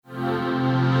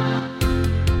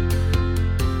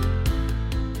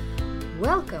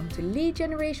to Lead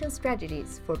Generation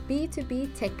Strategies for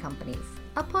B2B Tech Companies,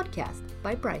 a podcast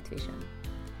by Bright Vision.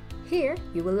 Here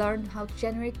you will learn how to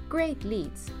generate great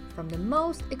leads from the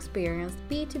most experienced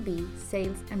B2B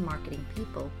sales and marketing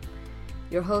people.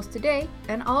 Your host today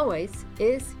and always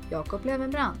is Jakob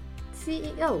Löwenbrand,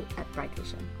 CEO at Bright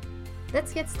Vision.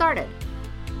 Let's get started.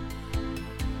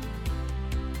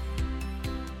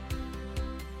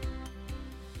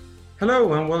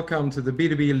 Hello and welcome to the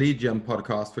B2B Lead Gen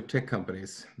podcast for tech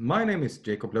companies. My name is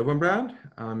Jakob Löwenbrand.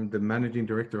 I'm the managing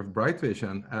director of Bright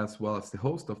Vision as well as the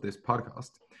host of this podcast.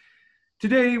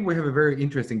 Today we have a very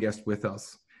interesting guest with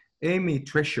us, Amy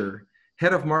Treasure,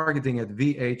 head of marketing at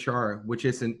VHR, which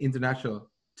is an international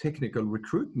technical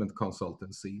recruitment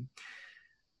consultancy.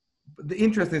 The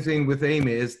interesting thing with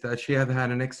Amy is that she has had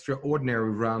an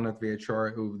extraordinary run at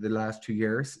VHR over the last 2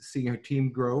 years, seeing her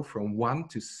team grow from 1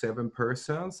 to 7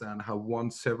 persons and have won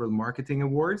several marketing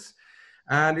awards.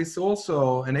 And is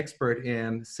also an expert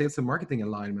in sales and marketing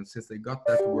alignment since they got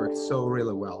that to work so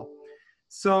really well.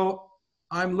 So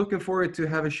I'm looking forward to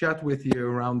have a chat with you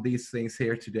around these things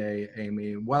here today,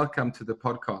 Amy. Welcome to the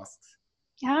podcast.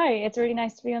 Hi, it's really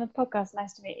nice to be on the podcast.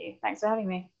 Nice to meet you. Thanks for having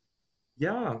me.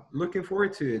 Yeah, looking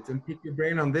forward to it and pick your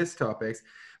brain on these topics.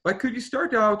 But could you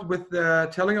start out with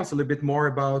telling us a little bit more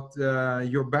about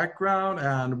your background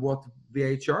and what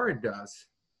VHR does?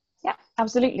 Yeah,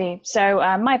 absolutely. So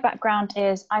my background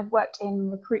is I've worked in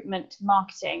recruitment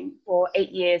marketing for 8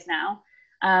 years now.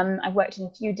 I've worked in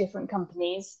a few different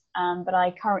companies, but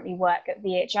I currently work at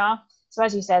VHR. So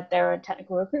as you said, they're a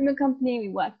technical recruitment company. We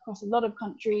work across a lot of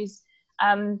countries.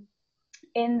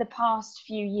 In the past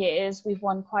few years, we've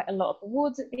won quite a lot of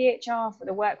awards at VHR for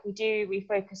the work we do. We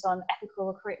focus on ethical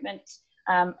recruitment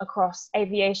across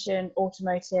aviation,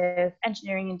 automotive,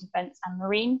 engineering and defense and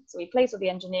marine. So we place all the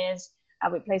engineers,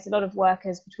 we place a lot of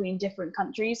workers between different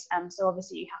countries. So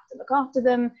obviously you have to look after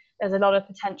them. There's a lot of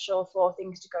potential for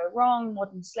things to go wrong.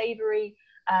 Modern slavery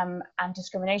and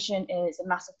discrimination is a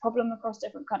massive problem across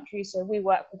different countries. So we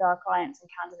work with our clients and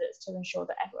candidates to ensure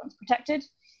that everyone's protected.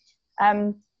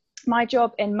 My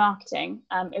job in marketing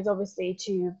is obviously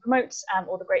to promote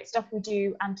all the great stuff we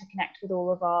do and to connect with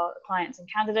all of our clients and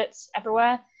candidates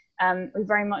everywhere. We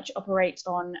very much operate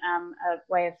on a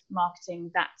way of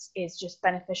marketing that is just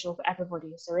beneficial for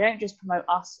everybody. So we don't just promote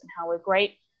us and how we're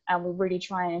great, and we really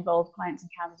try and involve clients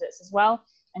and candidates as well,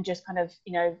 and just kind of,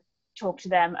 talk to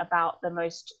them about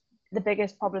the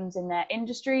biggest problems in their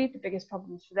industry, the biggest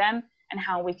problems for them, and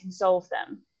how we can solve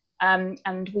them.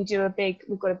 And we've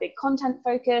got a big content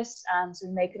focus, so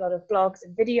we make a lot of blogs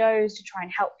and videos to try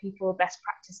and help people, best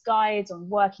practice guides on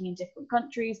working in different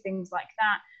countries, things like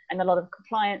that, and a lot of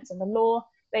compliance and the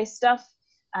law-based stuff.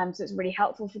 So it's really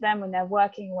helpful for them when they're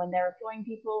working, when they're employing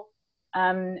people.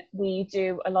 We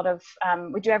do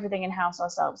everything in-house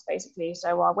ourselves, basically.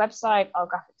 So our website, our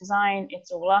graphic design, it's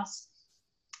all us.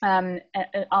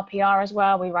 Our PR as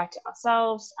well, we write it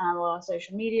ourselves, our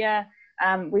social media.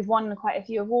 We've won quite a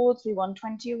few awards. We won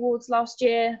 20 awards last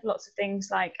year. Lots of things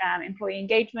like employee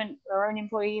engagement with our own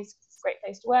employees. It's a great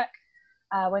place to work.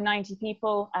 We're 90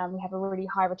 people. We have a really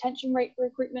high retention rate for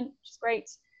recruitment, which is great.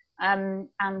 And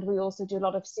we also do a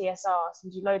lot of CSR. So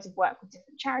we do loads of work with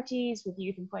different charities, with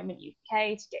Youth Employment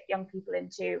UK to get young people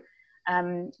into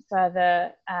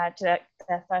further to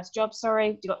their first job.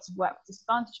 We do lots of work with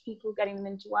disadvantaged people, getting them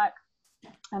into work.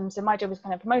 So my job is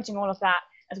kind of promoting all of that,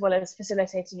 as well as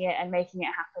facilitating it and making it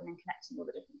happen and connecting all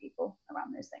the different people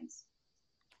around those things.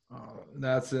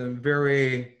 That's a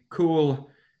very cool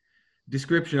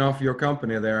description of your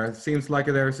company there. It seems like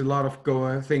there's a lot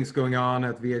of things going on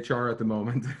at VHR at the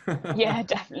moment. Yeah,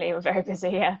 definitely. We're very busy,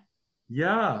 yeah.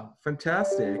 Yeah,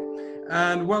 fantastic.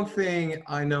 And one thing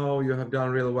I know you have done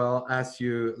really well, as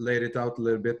you laid it out a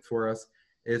little bit for us,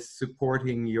 is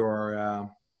supporting your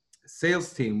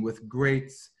sales team with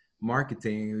great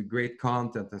marketing, great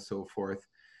content and so forth.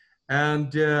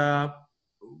 And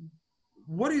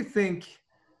what do you think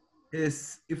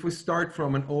is, if we start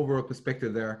from an overall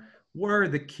perspective there, what are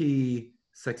the key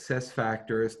success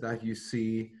factors that you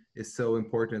see is so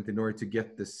important in order to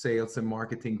get the sales and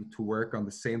marketing to work on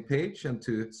the same page and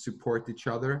to support each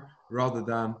other rather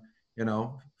than,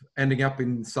 ending up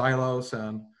in silos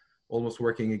and almost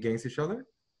working against each other?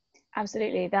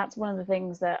 Absolutely. That's one of the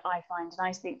things that I find, and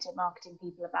I speak to marketing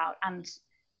people about, and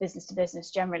business to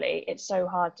business generally. It's so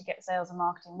hard to get sales and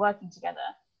marketing working together,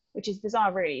 which is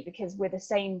bizarre really, because we're the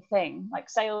same thing. Like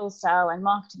sales sell and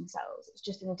marketing sells. It's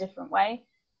just in a different way.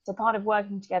 So part of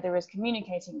working together is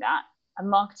communicating that, and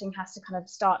marketing has to kind of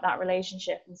start that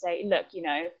relationship and say, look,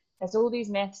 there's all these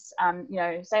myths.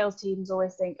 Sales teams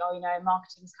always think, oh,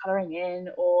 marketing's coloring in,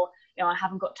 or, I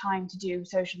haven't got time to do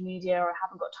social media, or I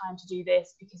haven't got time to do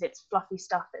this because it's fluffy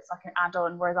stuff. It's like an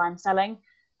add-on, whereas I'm selling.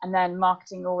 And then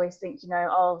marketing always think,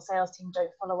 sales team don't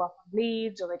follow up on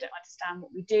leads, or they don't understand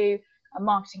what we do. And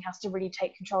marketing has to really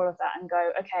take control of that and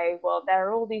go, okay, well, there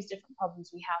are all these different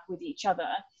problems we have with each other,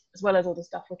 as well as all the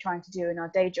stuff we're trying to do in our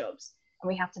day jobs. And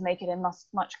we have to make it a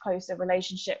much closer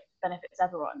relationship that benefits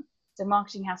everyone. So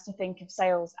marketing has to think of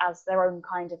sales as their own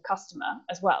kind of customer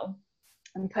as well,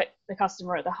 and put the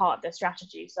customer at the heart of their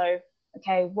strategy. So,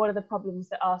 okay, what are the problems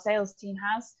that our sales team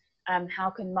has? How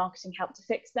can marketing help to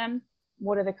fix them?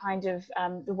 What are the kind of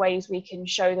the ways we can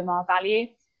show them our value?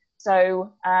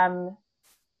 So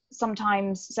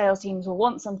sometimes sales teams will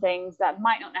want some things that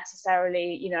might not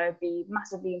necessarily, be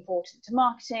massively important to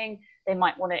marketing. They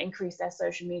might want to increase their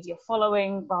social media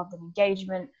following rather than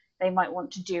engagement. They might want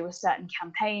to do a certain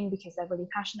campaign because they're really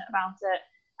passionate about it.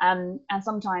 And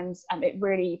sometimes it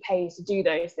really pays to do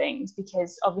those things,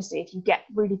 because obviously if you get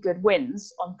really good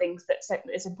wins on things that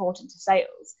is important to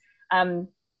sales,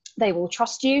 they will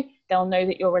trust you. They'll know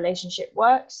that your relationship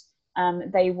works.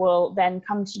 They will then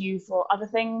come to you for other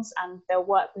things, and they'll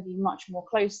work with you much more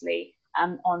closely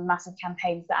on massive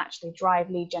campaigns that actually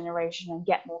drive lead generation and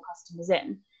get more customers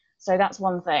in. So that's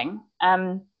one thing.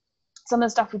 Some of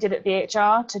the stuff we did at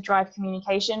VHR to drive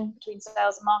communication between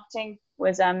sales and marketing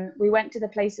was we went to the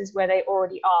places where they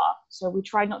already are. So we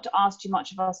tried not to ask too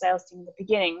much of our sales team at the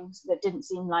beginning, so that it didn't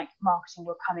seem like marketing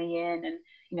were coming in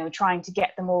and trying to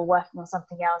get them all working on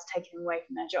something else, taking them away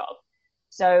from their job.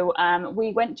 So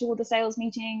we went to all the sales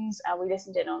meetings. We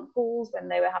listened in on calls when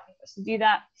they were happy for us to do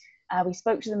that. We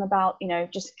spoke to them about,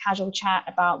 just a casual chat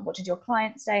about what did your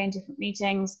clients say in different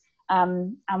meetings.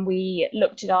 And we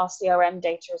looked at our CRM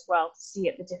data as well to see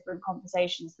at the different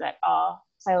conversations that our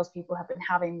salespeople have been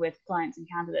having with clients and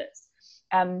candidates.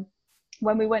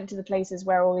 When we went to the places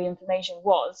where all the information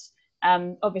was,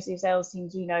 obviously sales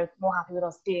teams, more happy with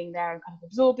us being there and kind of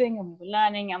absorbing, and we were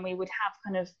learning, and we would have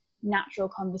kind of natural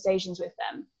conversations with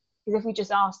them. Because if we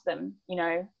just asked them,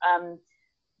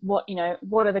 what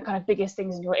are the kind of biggest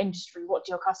things in your industry? What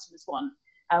do your customers want?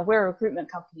 We're a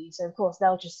recruitment company, so of course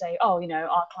they'll just say, oh,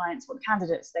 our clients want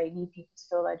candidates, they need people to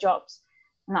fill their jobs.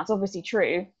 And that's obviously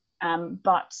true,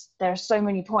 but there are so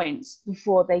many points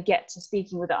before they get to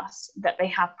speaking with us that they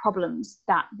have problems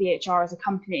that VHR as a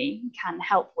company can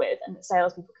help with and that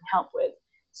salespeople can help with.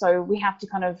 So we have to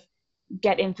kind of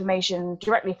get information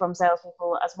directly from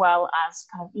salespeople, as well as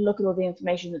kind of look at all the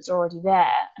information that's already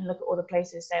there and look at all the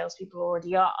places salespeople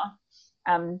already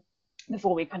are,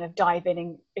 before we kind of dive in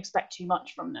and expect too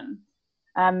much from them.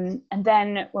 And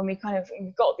then when we've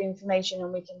got the information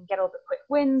and we can get all the quick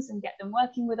wins and get them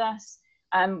working with us,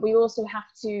 we also have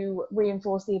to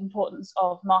reinforce the importance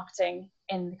of marketing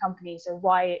in the company. So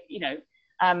why,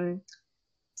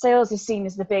 sales is seen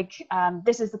as the big,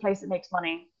 this is the place that makes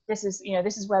money. This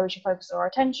is where we should focus our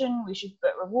attention. We should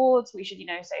put rewards. We should,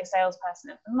 say a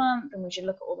salesperson of the month, and we should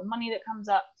look at all the money that comes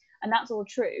up. And that's all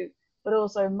true. But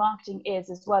also marketing is,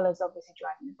 as well as obviously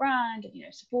driving the brand and,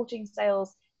 supporting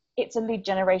sales, it's a lead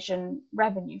generation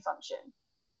revenue function.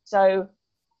 So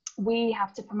we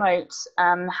have to promote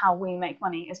how we make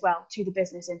money as well to the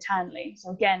business internally. So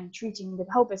again, treating the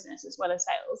whole business as well as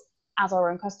sales as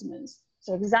our own customers.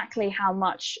 So exactly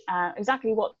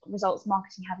what results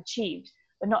marketing have achieved.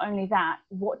 But not only that,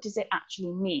 what does it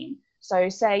actually mean? So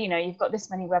say, you've got this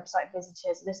many website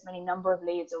visitors, this many number of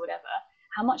leads or whatever.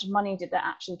 How much money did that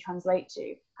actually translate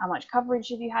to? How much coverage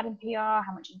have you had in PR?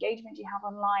 How much engagement do you have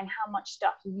online? How much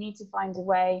stuff you need to find a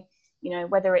way,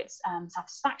 whether it's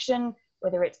satisfaction,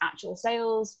 whether it's actual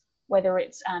sales, whether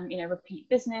it's, repeat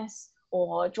business,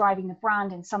 or driving the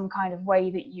brand in some kind of way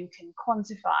that you can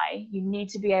quantify. You need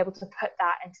to be able to put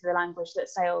that into the language that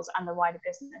sales and the wider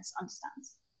business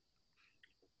understands.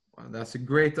 Well, that's a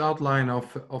great outline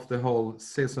of the whole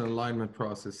sales and alignment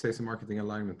process, sales and marketing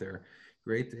alignment there.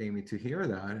 Great, Amy, to hear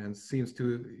that. And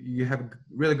you have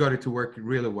really got it to work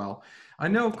really well. I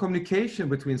know communication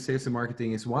between sales and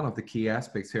marketing is one of the key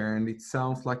aspects here. And it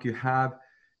sounds like you have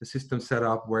a system set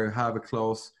up where you have a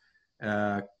close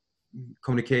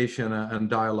communication and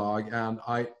dialogue. And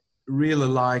I really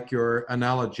like your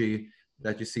analogy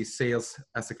that you see sales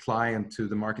as a client to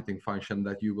the marketing function,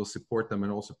 that you will support them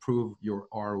and also prove your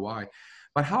ROI.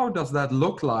 But how does that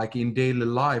look like in daily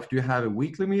life? Do you have a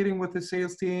weekly meeting with the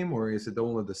sales team, or is it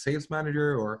only the sales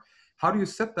manager, or how do you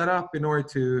set that up in order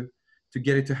to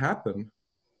get it to happen?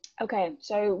 Okay,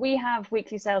 so we have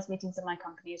weekly sales meetings in my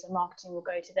company, so marketing will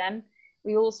go to them.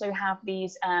 We also have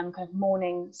these kind of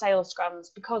morning sales scrums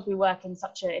because we work in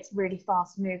it's really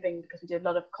fast moving, because we do a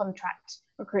lot of contract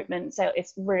recruitment. So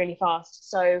it's really fast.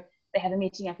 So they have a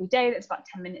meeting every day that's about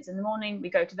 10 minutes in the morning. We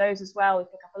go to those as well. We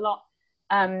pick up a lot.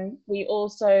 We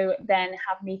also then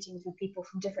have meetings with people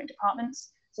from different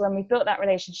departments. So when we built that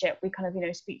relationship, we kind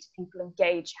of, speak to people and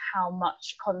gauge how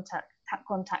much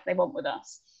contact they want with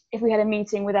us. If we had a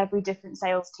meeting with every different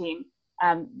sales team,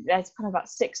 there's kind of about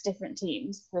 6 different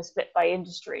teams that are split by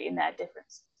industry in their different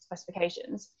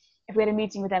specifications. If we had a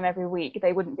meeting with them every week,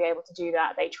 they wouldn't be able to do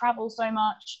that. They travel so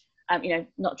much,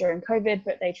 not during COVID,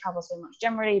 but they travel so much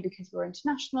generally because we're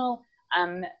international.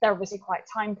 They're obviously quite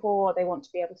time poor. They want to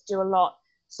be able to do a lot.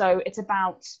 So it's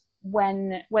about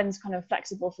when's kind of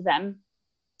flexible for them,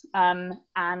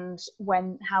 and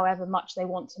however much they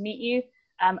want to meet you,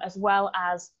 as well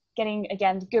as getting,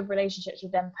 again, good relationships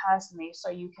with them personally. So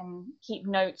you can keep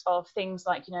notes of things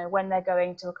like, when they're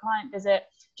going to a client visit,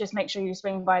 just make sure you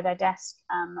swing by their desk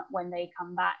when they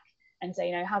come back and say,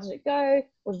 how did it go?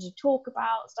 What did you talk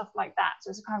about? Stuff like that. So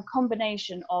it's a kind of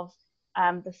combination of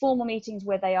the formal meetings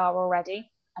where they are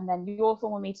already, and then your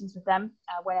formal meetings with them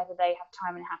whenever they have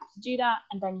time and happy to do that,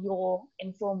 and then your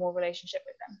informal relationship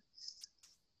with them.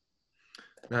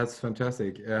 That's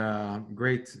fantastic.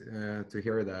 Great to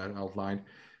hear that outlined.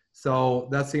 So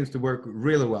that seems to work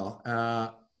really well.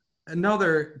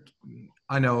 Another,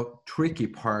 I know, tricky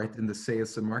part in the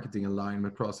sales and marketing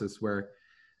alignment process, where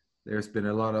there's been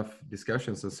a lot of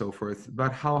discussions and so forth,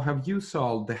 but how have you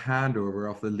solved the handover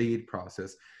of the lead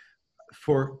process?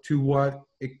 To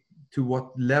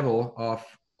what level of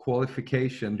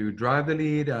qualification do you drive the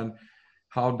lead, and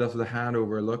how does the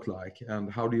handover look like,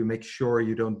 and how do you make sure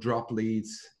you don't drop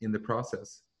leads in the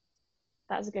process?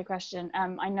 That's a good question.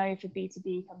 I know for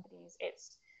B2B companies,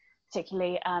 it's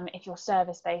particularly if you're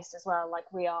service-based as well,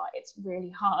 like we are, it's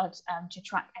really hard to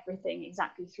track everything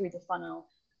exactly through the funnel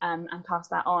and pass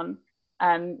that on.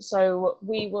 So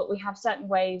we have certain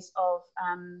ways of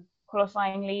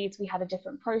qualifying leads. We had a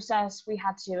different process. We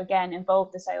had to, again,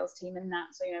 involve the sales team in that.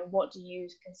 So, what do you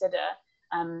consider?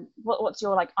 What's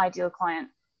your ideal client?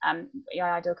 Your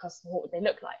ideal customer, what would they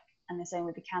look like? And the same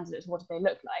with the candidates, what do they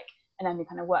look like? And then we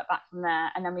kind of work back from there.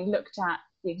 And then we looked at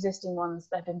the existing ones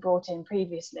that have been brought in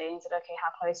previously and said, okay, how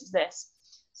close is this?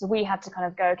 So we had to kind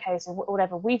of go, okay, so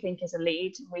whatever we think is a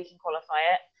lead, we can qualify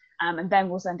it. And then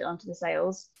we'll send it on to the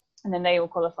sales, and then they will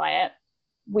qualify it.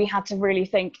 We had to really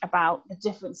think about the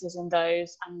differences in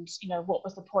those, and what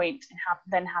was the point in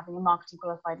then having a marketing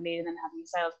qualified lead and then having a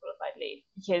sales qualified lead,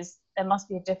 because there must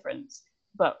be a difference,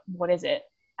 but what is it?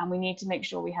 And we need to make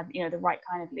sure we have the right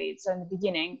kind of lead. So in the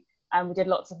beginning, we did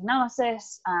lots of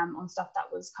analysis on stuff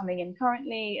that was coming in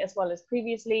currently, as well as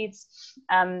previous leads.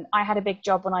 I had a big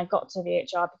job when I got to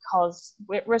VHR because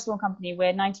we're a small company.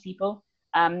 We're 90 people,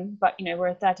 but we're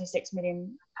a 36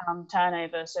 million pound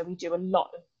turnover, so we do a lot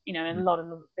of a lot of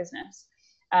business.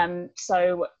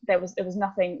 So there was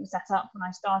nothing set up when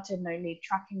I started. No lead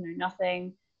tracking, no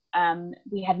nothing.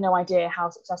 We had no idea how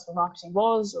successful marketing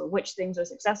was, or which things were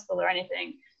successful, or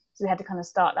anything. So we had to kind of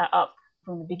start that up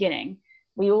from the beginning.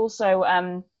 We also,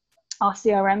 our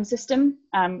CRM system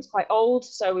is quite old,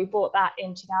 so we bought that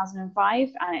in 2005,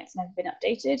 and it's never been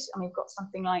updated. And we've got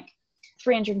something like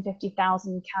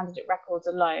 350,000 candidate records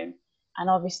alone. And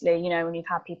obviously, when you've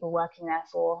had people working there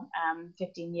for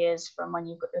 15 years from when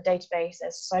you've got your database,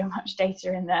 there's so much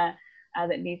data in there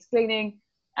that needs cleaning.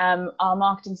 Our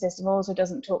marketing system also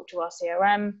doesn't talk to our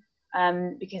CRM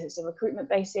because it's a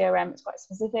recruitment-based CRM. It's quite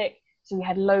specific. So we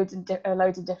had loads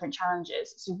of different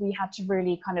challenges. So we had to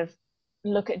really kind of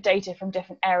look at data from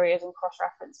different areas and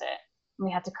cross-reference it. And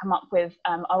we had to come up with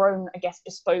our own,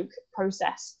 bespoke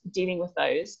process dealing with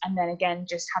those. And then again,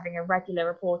 just having a regular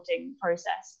reporting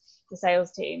process to the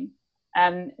sales team.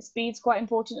 Speed's quite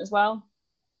important as well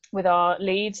with our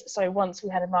leads. So once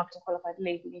we had a marketing qualified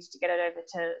lead, we needed to get it over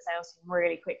to the sales team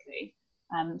really quickly.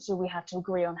 So we had to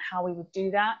agree on how we would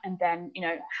do that, and then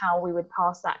how we would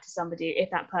pass that to somebody if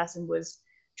that person was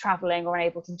traveling or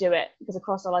unable to do it, because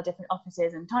across all our different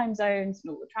offices and time zones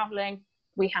and all the traveling,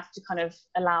 we have to kind of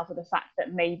allow for the fact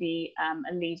that maybe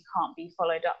a lead can't be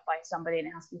followed up by somebody, and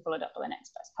it has to be followed up by the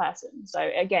next best person. So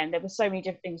again, there were so many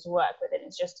different things to work with, and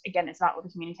it's just, again, it's about all the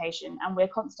communication, and we're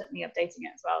constantly updating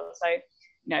it as well. So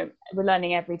we're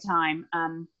learning every time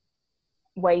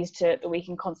ways that we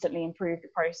can constantly improve the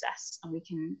process, and we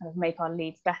can kind of make our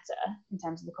leads better in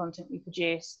terms of the content we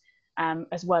produce,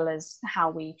 as well as how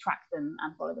we track them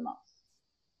and follow them up.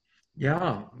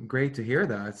 Yeah, great to hear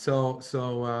that. So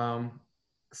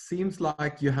seems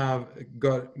like you have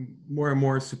got more and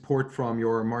more support from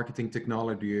your marketing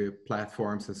technology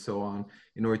platforms and so on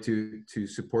in order to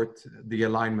support the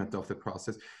alignment of the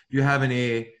process. Do you have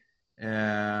any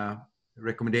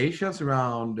recommendations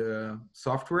around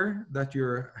software that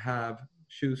you have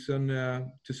chosen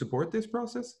to support this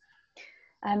process?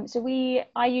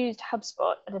 I used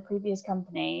HubSpot at a previous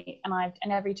company,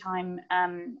 and every time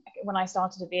when I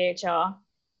started at VHR,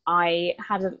 I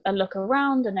had a look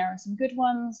around, and there are some good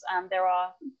ones. There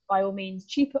are, by all means,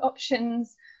 cheaper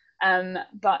options,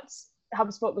 but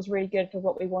HubSpot was really good for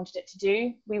what we wanted it to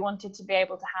do. We wanted to be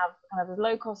able to have kind of a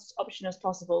low-cost option as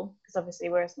possible, because obviously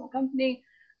we're a small company,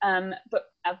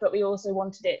 but we also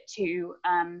wanted it to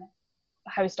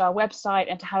host our website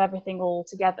and to have everything all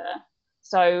together.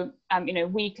 So,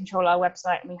 we control our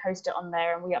website and we host it on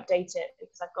there and we update it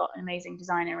because I've got an amazing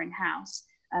designer in-house.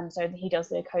 So he does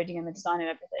the coding and the design and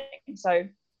everything. So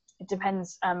it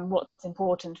depends what's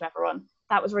important to everyone.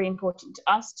 That was really important to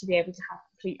us, to be able to have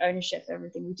complete ownership of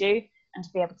everything we do and to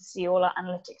be able to see all our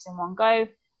analytics in one go.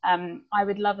 I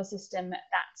would love a system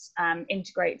that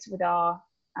integrates with our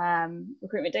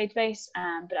recruitment database,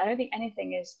 but I don't think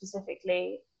anything is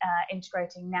specifically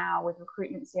integrating now with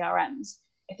recruitment CRMs.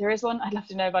 If there is one, I'd love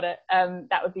to know about it.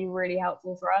 That would be really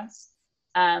helpful for us.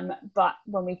 But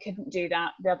when we couldn't do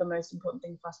that, the other most important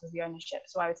thing for us was the ownership.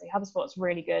 So I would say HubSpot's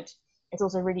really good. It's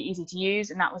also really easy to use.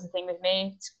 And that was the thing with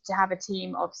me, to have a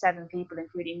team of 7 people,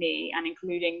 including me, and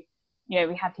including,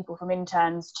 we had people from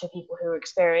interns to people who were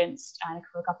experienced, and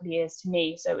for a couple of years to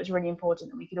me. So it was really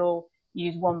important that we could all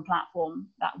use one platform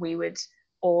that we would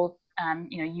all,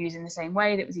 use in the same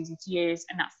way, that was easy to use.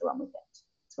 And that's the one we picked.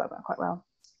 It's worked out quite well.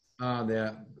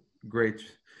 Yeah, great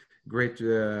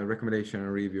recommendation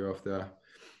and review of the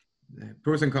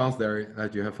pros and cons there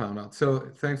that you have found out.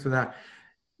 So thanks for that.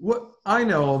 What I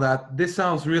know that this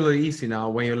sounds really easy now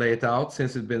when you lay it out,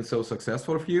 since it's been so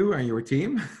successful for you and your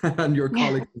team and your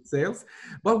colleagues in sales.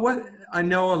 But what I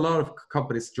know, a lot of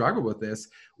companies struggle with this.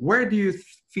 Where do you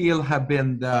feel have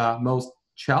been the most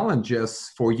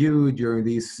challenges for you during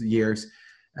these years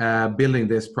building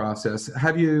this process?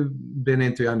 Have you been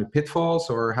into any pitfalls,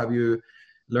 or have you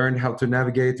learned how to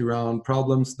navigate around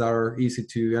problems that are easy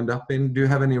to end up in? Do you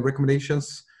have any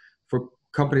recommendations for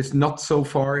companies not so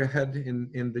far ahead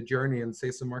in the journey in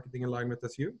sales and marketing alignment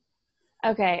as you?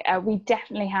 Okay, we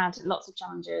definitely had lots of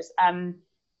challenges.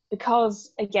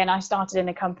 Because again, I started in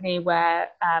a company where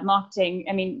marketing,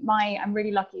 I'm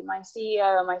really lucky. My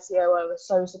CEO and my COO are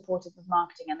so supportive of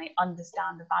marketing, and they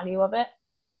understand the value of it.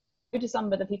 To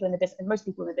some of the people in the business, and most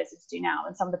people in the business do now,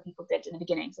 and some of the people did in the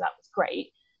beginning, so that was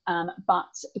great.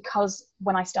 But because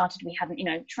when I started, we hadn't,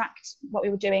 tracked what we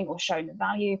were doing or shown the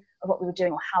value of what we were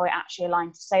doing or how it actually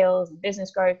aligned to sales and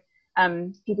business growth,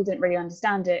 people didn't really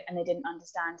understand it, and they didn't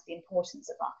understand the importance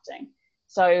of marketing.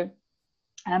 So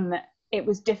it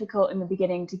was difficult in the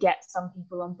beginning to get some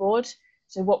people on board.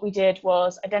 So what we did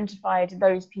was identified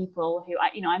those people who,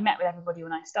 I met with everybody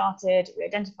when I started. We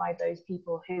identified those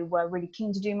people who were really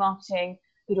keen to do marketing,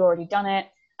 who'd already done it.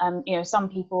 Some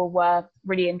people were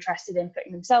really interested in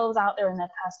putting themselves out there in their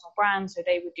personal brand. So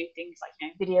they would do things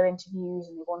like, video interviews,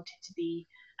 and they wanted to be,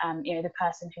 the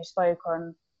person who spoke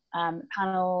on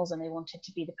panels, and they wanted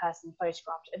to be the person who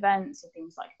photographed events and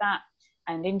things like that,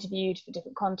 and interviewed for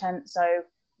different content. So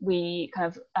we kind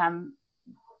of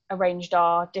arranged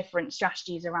our different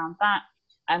strategies around that.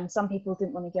 And some people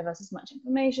didn't want to give us as much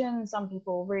information. Some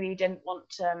people really didn't want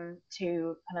to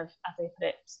kind of, as they put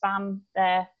it, spam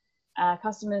their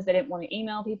customers. They didn't want to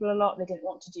email people a lot. They didn't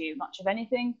want to do much of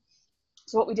anything.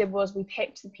 So what we did was we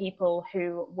picked the people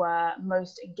who were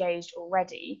most engaged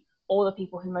already, or the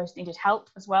people who most needed help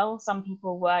as well. Some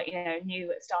people were,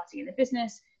 new at starting in the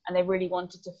business, and they really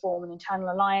wanted to form an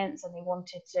internal alliance, and they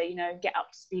wanted to, get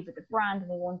up to speed with the brand, and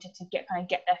they wanted to get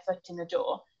their foot in the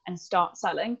door and start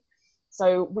selling.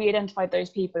 So we identified those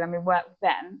people and we worked with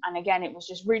them. And again, it was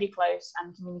just really close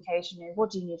and communication.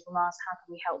 What do you need from us? How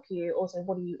can we help you? Also,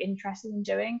 what are you interested in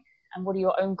doing? And what are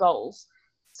your own goals?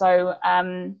 So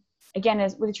again,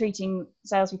 as we're treating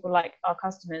salespeople like our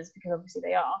customers, because obviously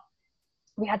they are,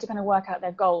 we had to kind of work out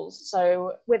their goals.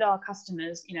 So with our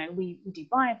customers, we do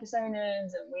buyer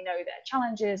personas, and we know their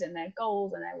challenges and their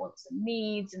goals and their wants and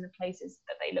needs and the places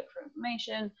that they look for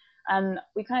information.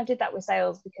 We kind of did that with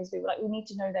sales, because we were like, we need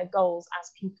to know their goals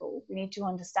as people. We need to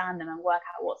understand them and work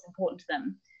out what's important to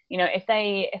them. If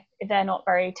they're not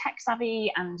very tech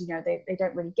savvy, and they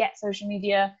don't really get social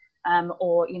media,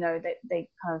 or they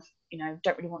kind of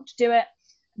don't really want to do it,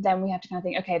 then we have to kind of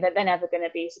think, okay, they're never going to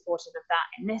be supportive of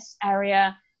that in this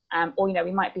area. Or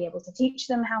we might be able to teach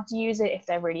them how to use it if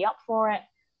they're really up for it.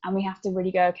 And we have to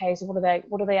really go, okay, so what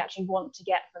do they actually want to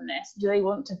get from this? Do they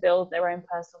want to build their own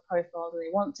personal profile? Do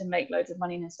they want to make loads of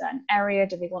money in a certain area?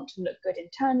 Do they want to look good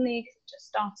internally because they're just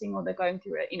starting, or they're going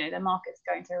through it, their market's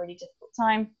going through a really difficult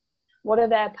time? What are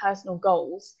their personal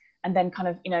goals? And then kind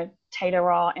of,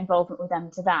 tailor our involvement with them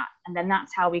to that. And then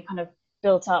that's how we kind of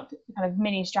built up kind of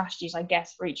mini strategies, I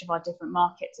guess, for each of our different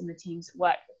markets and the teams that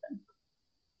work with them.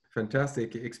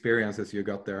 Fantastic experiences you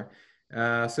got there.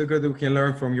 So good that we can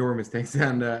learn from your mistakes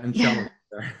and challenge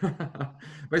there.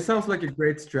 But it sounds like a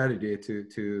great strategy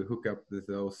to hook up with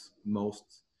those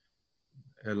most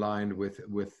aligned with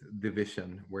the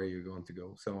vision where you're going to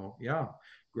go. So yeah,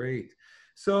 great.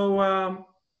 So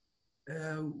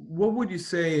what would you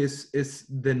say is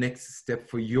the next step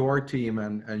for your team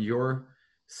and your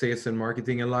sales and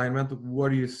marketing alignment? What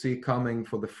do you see coming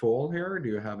for the fall here? Do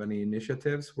you have any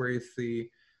initiatives where you see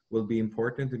will be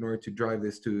important in order to drive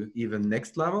this to even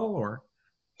next level, or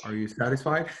are you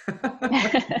satisfied?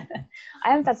 I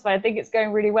am satisfied. I think it's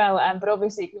going really well, but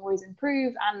obviously you can always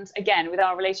improve. And again, with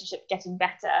our relationship getting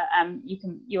better,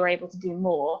 you're able to do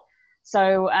more.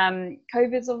 So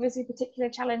COVID's obviously a particular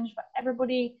challenge for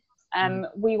everybody.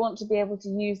 We want to be able to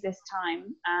use this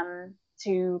time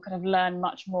to kind of learn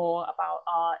much more about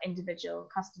our individual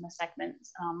customer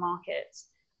segments and our markets.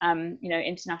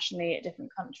 Internationally at different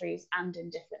countries and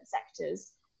in different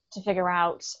sectors, to figure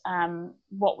out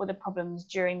what were the problems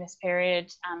during this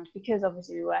period. And because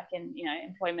obviously we work in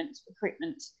employment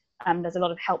recruitment, there's a lot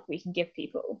of help we can give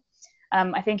people.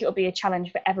 I think it will be a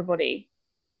challenge for everybody,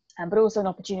 but also an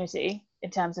opportunity in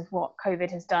terms of what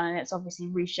COVID has done, and it's obviously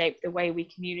reshaped the way we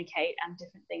communicate and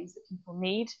different things that people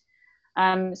need.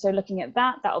 So looking at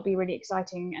that will be really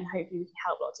exciting, and hopefully we can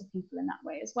help lots of people in that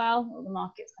way as well. All the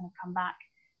markets kind of come back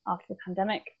after the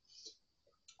pandemic,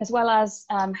 as well as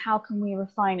how can we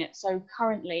refine it. So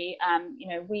currently,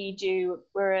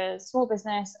 we're a small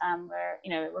business,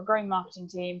 we're a growing marketing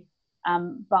team,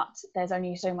 but there's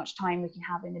only so much time we can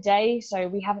have in a day. So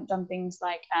we haven't done things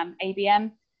like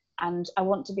ABM, and I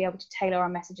want to be able to tailor our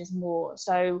messages more.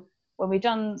 So when we've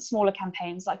done smaller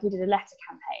campaigns, like we did a letter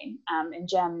campaign in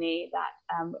Germany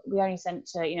that we only sent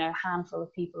to a handful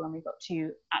of people, and we got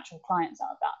 2 actual clients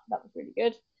out of that. That was really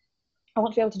good. I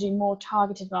want to be able to do more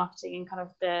targeted marketing in kind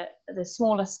of the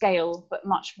smaller scale, but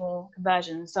much more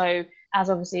conversion. So as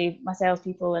obviously my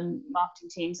salespeople and marketing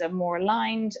teams are more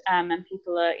aligned, and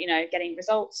people are, getting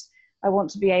results, I want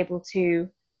to be able to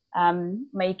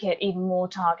make it even more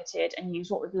targeted and use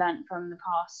what we've learned from the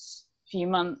past few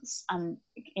months and,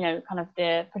 kind of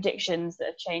the predictions that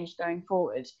have changed going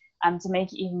forward, to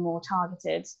make it even more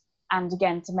targeted. And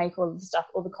again, to make all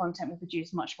the content we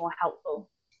produce much more helpful.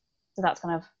 So that's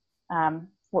kind of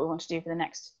what we want to do for the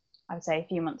next, I would say,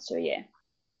 few months to a year.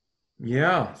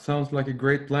 Yeah, sounds like a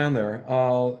great plan there.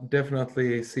 I'll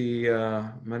definitely see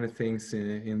many things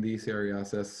in these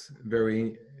areas as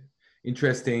very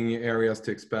interesting areas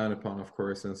to expand upon, of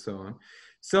course, and so on.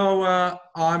 So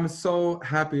I'm so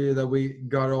happy that we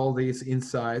got all these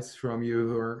insights from you,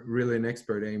 who are really an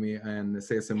expert, Amy, and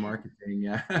sales and marketing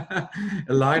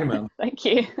alignment. Thank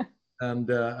you.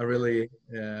 And I really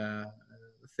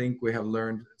think we have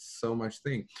learned so much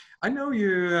thing. I know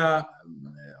you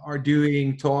are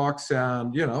doing talks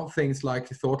and things like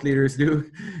thought leaders do,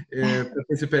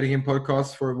 participating in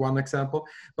podcasts for one example.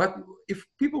 But if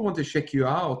people want to check you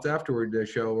out afterward the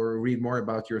show, or read more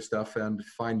about your stuff and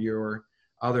find your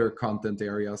other content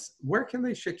areas, where can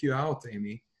they check you out,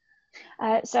 Amy?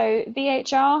 So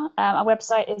VHR, our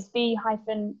website is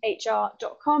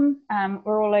v-hr.com.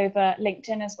 We're all over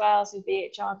LinkedIn as well, so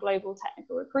VHR Global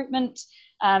Technical Recruitment.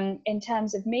 In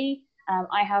terms of me,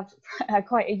 I have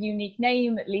quite a unique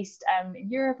name, at least in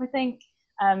Europe, I think.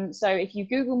 So if you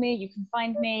Google me, you can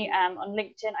find me on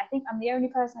LinkedIn. I think I'm the only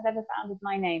person I've ever found with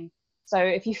my name. So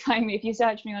if you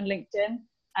search me on LinkedIn,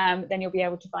 then you'll be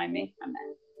able to find me. I'm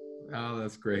there. Oh,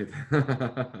 that's great.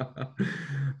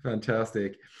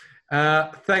 Fantastic.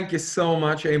 Thank you so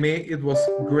much, Amy. It was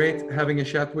great having a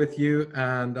chat with you,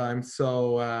 and I'm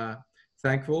so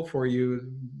thankful for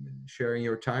you sharing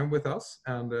your time with us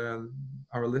and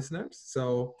our listeners.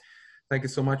 So thank you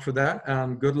so much for that,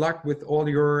 and good luck with all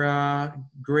your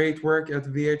great work at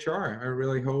VHR. I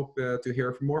really hope to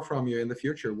hear more from you in the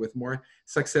future with more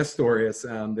success stories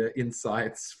and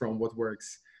insights from what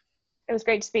works. It was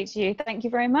great to speak to you. Thank you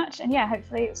very much. And yeah,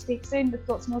 hopefully we'll speak soon with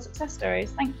lots more success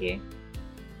stories. Thank you.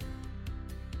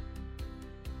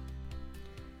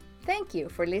 Thank you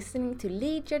for listening to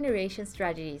Lead Generation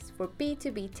Strategies for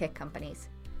B2B tech companies.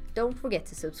 Don't forget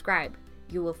to subscribe.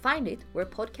 You will find it where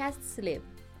podcasts live.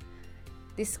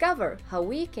 Discover how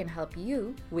we can help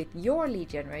you with your lead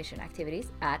generation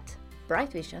activities at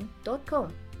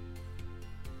brightvision.com.